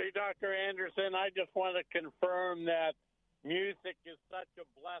 Hey, Dr. Anderson, I just want to confirm that music is such a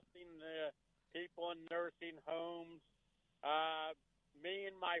blessing to people in nursing homes. Me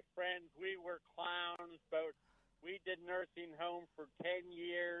and my friends, we were clowns, but we did nursing home for 10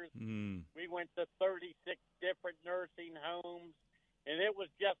 years. We went to 36 different nursing homes, and it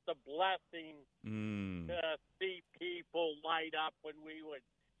was just a blessing to see people light up when we would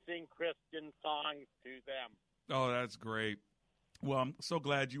sing Christian songs to them. Oh, that's great. Well, I'm so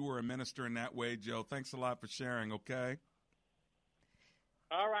glad you were a minister in that way, Joe. Thanks a lot for sharing, okay?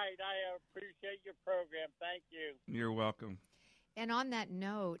 All right. I appreciate your program. Thank you. You're welcome. And on that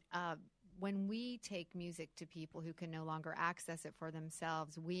note, when we take music to people who can no longer access it for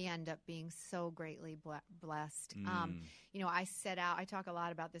themselves, we end up being so greatly blessed. I set out, I talk a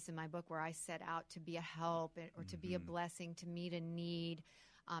lot about this in my book, where I set out to be a help or to be a blessing, to meet a need,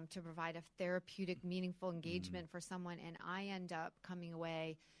 to provide a therapeutic, meaningful engagement for someone. And I end up coming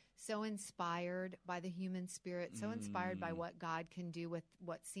away so inspired by the human spirit, so inspired by what God can do with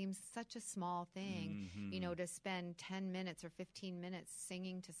what seems such a small thing, to spend 10 minutes or 15 minutes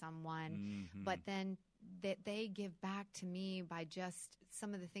singing to someone, but then that they give back to me by just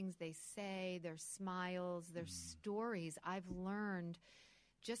some of the things they say, their smiles, their stories. I've learned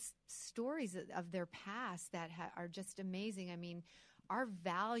just stories of their past that are just amazing. I mean, our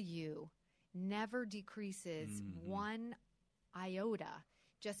value never decreases one iota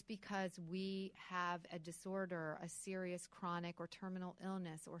just because we have a disorder, a serious chronic or terminal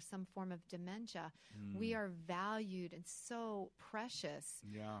illness, or some form of dementia. We are valued and so precious.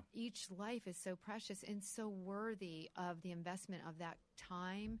 Yeah. Each life is so precious and so worthy of the investment of that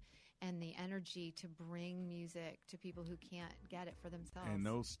time and the energy to bring music to people who can't get it for themselves. And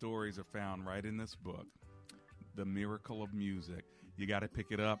those stories are found right in this book, The Miracle of Music. You got to pick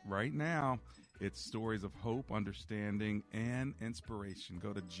it up right now. It's stories of hope, understanding, and inspiration.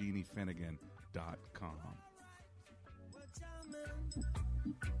 Go to JeannieFinnegan.com.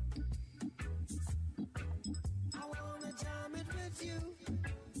 I wanna jam it with you.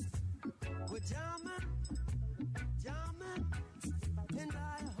 We're jamming, and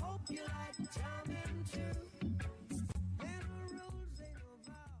I hope you like jamming too.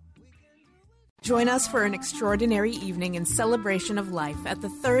 Join us for an extraordinary evening in celebration of life at the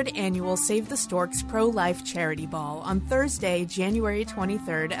 3rd Annual Save the Storks Pro-Life Charity Ball on Thursday, January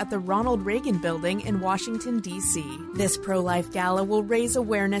 23rd at the Ronald Reagan Building in Washington, D.C. This pro-life gala will raise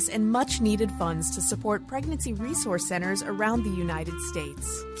awareness and much-needed funds to support pregnancy resource centers around the United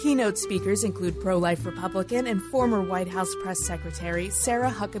States. Keynote speakers include pro-life Republican and former White House Press Secretary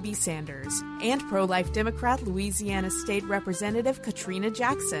Sarah Huckabee Sanders and pro-life Democrat Louisiana State Representative Katrina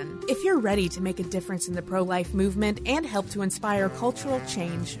Jackson. If you're ready to make a difference in the pro-life movement and help to inspire cultural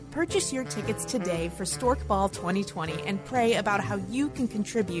change, purchase your tickets today for Stork Ball 2020 and pray about how you can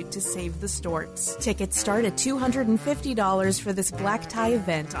contribute to Save the Storks. Tickets start at $250 for this black tie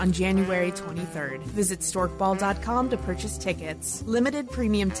event on January 23rd. Visit storkball.com to purchase tickets. Limited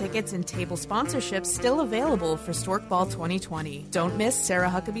premium tickets and table sponsorships still available for Stork Ball 2020. Don't miss Sarah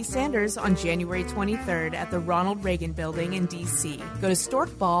Huckabee Sanders on January 23rd at the Ronald Reagan Building in D.C. Go to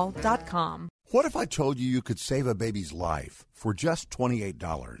storkball.com. What if I told you you could save a baby's life for just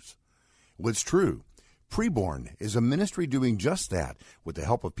 $28? Well, it's true. Preborn is a ministry doing just that with the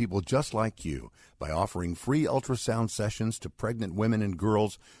help of people just like you by offering free ultrasound sessions to pregnant women and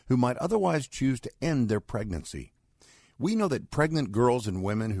girls who might otherwise choose to end their pregnancy. We know that pregnant girls and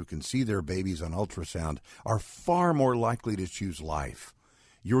women who can see their babies on ultrasound are far more likely to choose life.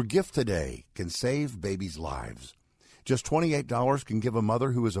 Your gift today can save babies' lives. Just $28 can give a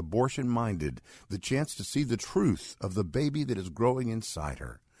mother who is abortion-minded the chance to see the truth of the baby that is growing inside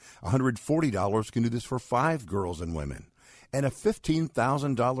her. $140 can do this for 5 girls and women. And a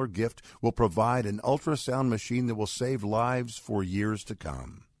 $15,000 gift will provide an ultrasound machine that will save lives for years to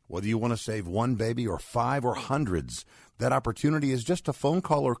come. Whether you want to save one baby or 5 or hundreds, that opportunity is just a phone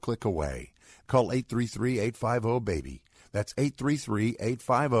call or click away. Call 833-850-BABY. That's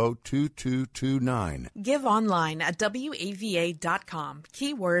 833-850-2229. Give online at WAVA.com.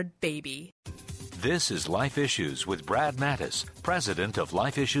 Keyword baby. This is Life Issues with Brad Mattis, president of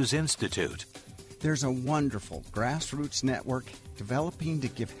Life Issues Institute. There's a wonderful grassroots network developing to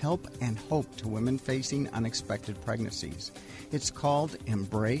give help and hope to women facing unexpected pregnancies. It's called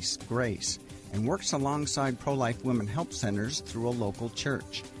Embrace Grace and works alongside pro-life women help centers through a local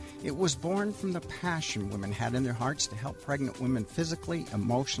church. It was born from the passion women had in their hearts to help pregnant women physically,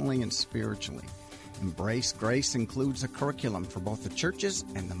 emotionally, and spiritually. Embrace Grace includes a curriculum for both the churches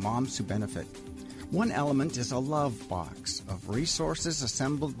and the moms who benefit. One element is a love box of resources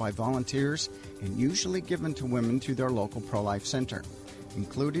assembled by volunteers and usually given to women through their local pro-life center.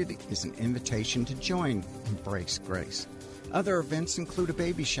 Included is an invitation to join Embrace Grace. Other events include a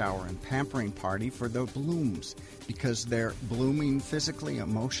baby shower and pampering party for the blooms because they're blooming physically,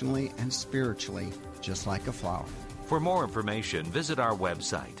 emotionally, and spiritually, just like a flower. For more information, visit our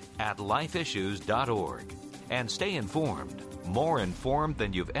website at lifeissues.org and stay informed, more informed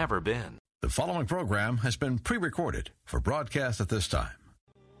than you've ever been. The following program has been pre-recorded for broadcast at this time.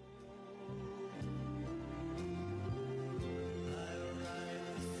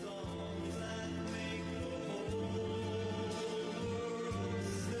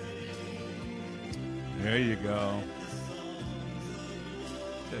 There you go.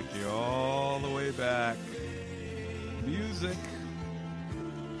 Take you all the way back. Music.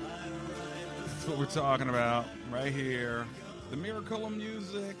 That's what we're talking about right here. The Miracle of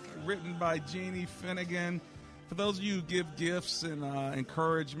Music, written by Jeannie Finnegan. For those of you who give gifts and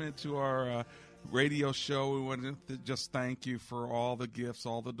encouragement to our radio show, we want to just thank you for all the gifts,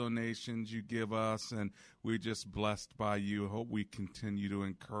 all the donations you give us, and we're just blessed by you. Hope we continue to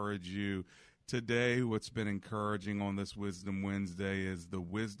encourage you. Today, what's been encouraging on this Wisdom Wednesday is the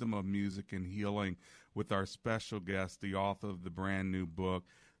wisdom of music and healing with our special guest, the author of the brand new book,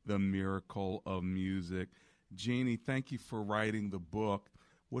 The Miracle of Music. Jeannie, thank you for writing the book.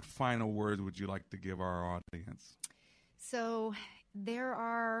 What final words would you like to give our audience? So there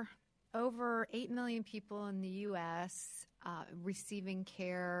are over 8 million people in the U.S. Receiving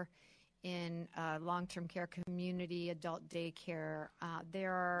care in long-term care community, adult daycare.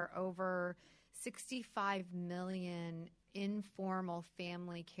 There are over 65 million informal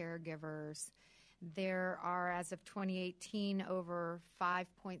family caregivers. There are, as of 2018, over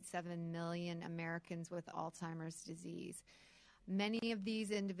 5.7 million Americans with Alzheimer's disease. Many of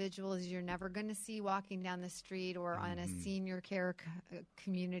these individuals you're never going to see walking down the street or on a senior care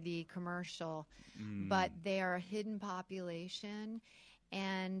community commercial, but they are a hidden population.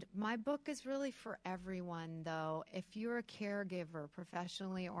 And my book is really for everyone, though. If you're a caregiver,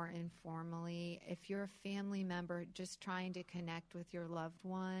 professionally or informally, if you're a family member just trying to connect with your loved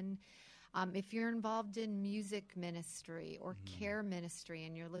one, if you're involved in music ministry or care ministry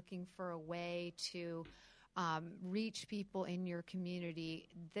and you're looking for a way to reach people in your community,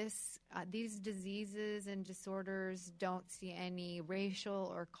 these diseases and disorders don't see any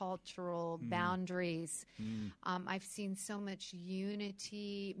racial or cultural boundaries. I've seen so much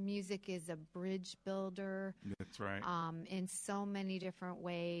unity. Music is a bridge builder. That's right. In so many different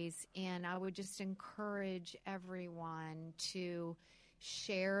ways. And I would just encourage everyone to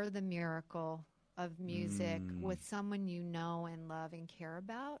share the miracle of music with someone you know and love and care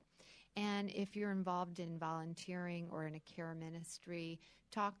about. And if you're involved in volunteering or in a care ministry,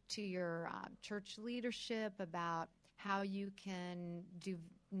 talk to your church leadership about how you can do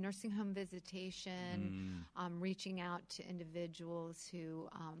nursing home visitation, reaching out to individuals who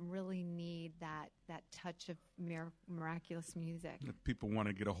really need that touch of miraculous music. If people want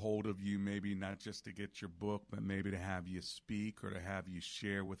to get a hold of you, maybe not just to get your book, but maybe to have you speak or to have you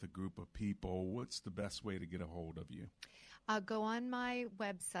share with a group of people, what's the best way to get a hold of you? Go on my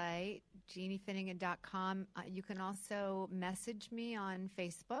website, jeanniefinnegan.com. You can also message me on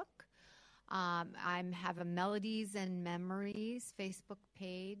Facebook. I have a Melodies and Memories Facebook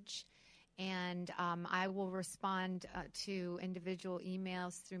page, and I will respond to individual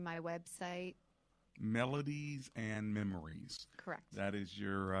emails through my website. Melodies and Memories. Correct. That is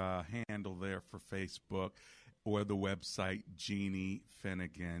your handle there for Facebook, or the website,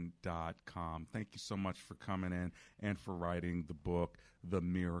 jeanniefinnegan.com. Thank you so much for coming in and for writing the book, The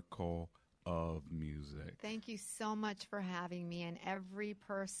Miracle of Music. Thank you so much for having me. And every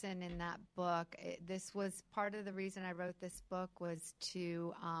person in that book, this was part of the reason I wrote this book, was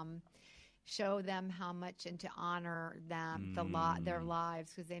to show them how much and to honor them, their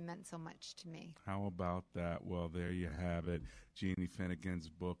lives, because they meant so much to me. How about that? Well, there you have it. Jeannie Finnegan's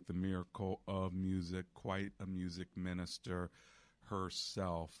book, The Miracle of Music, quite a music minister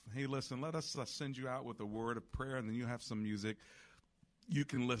herself. Hey, listen, let us send you out with a word of prayer, and then you have some music you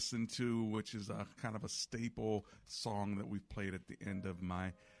can listen to, which is a kind of a staple song that we've played at the end of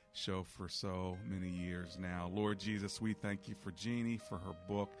my show for so many years now. Lord Jesus, we thank you for Jeannie, for her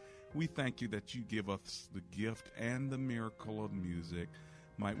book. We thank you that you give us the gift and the miracle of music.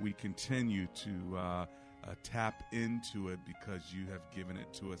 Might we continue to tap into it because you have given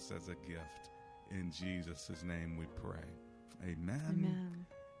it to us as a gift. In Jesus' name we pray. Amen. Amen.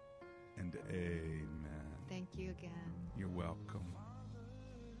 And amen. Thank you again. You're welcome.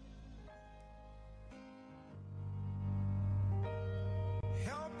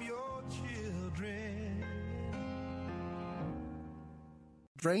 Help your children.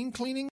 Drain cleaning?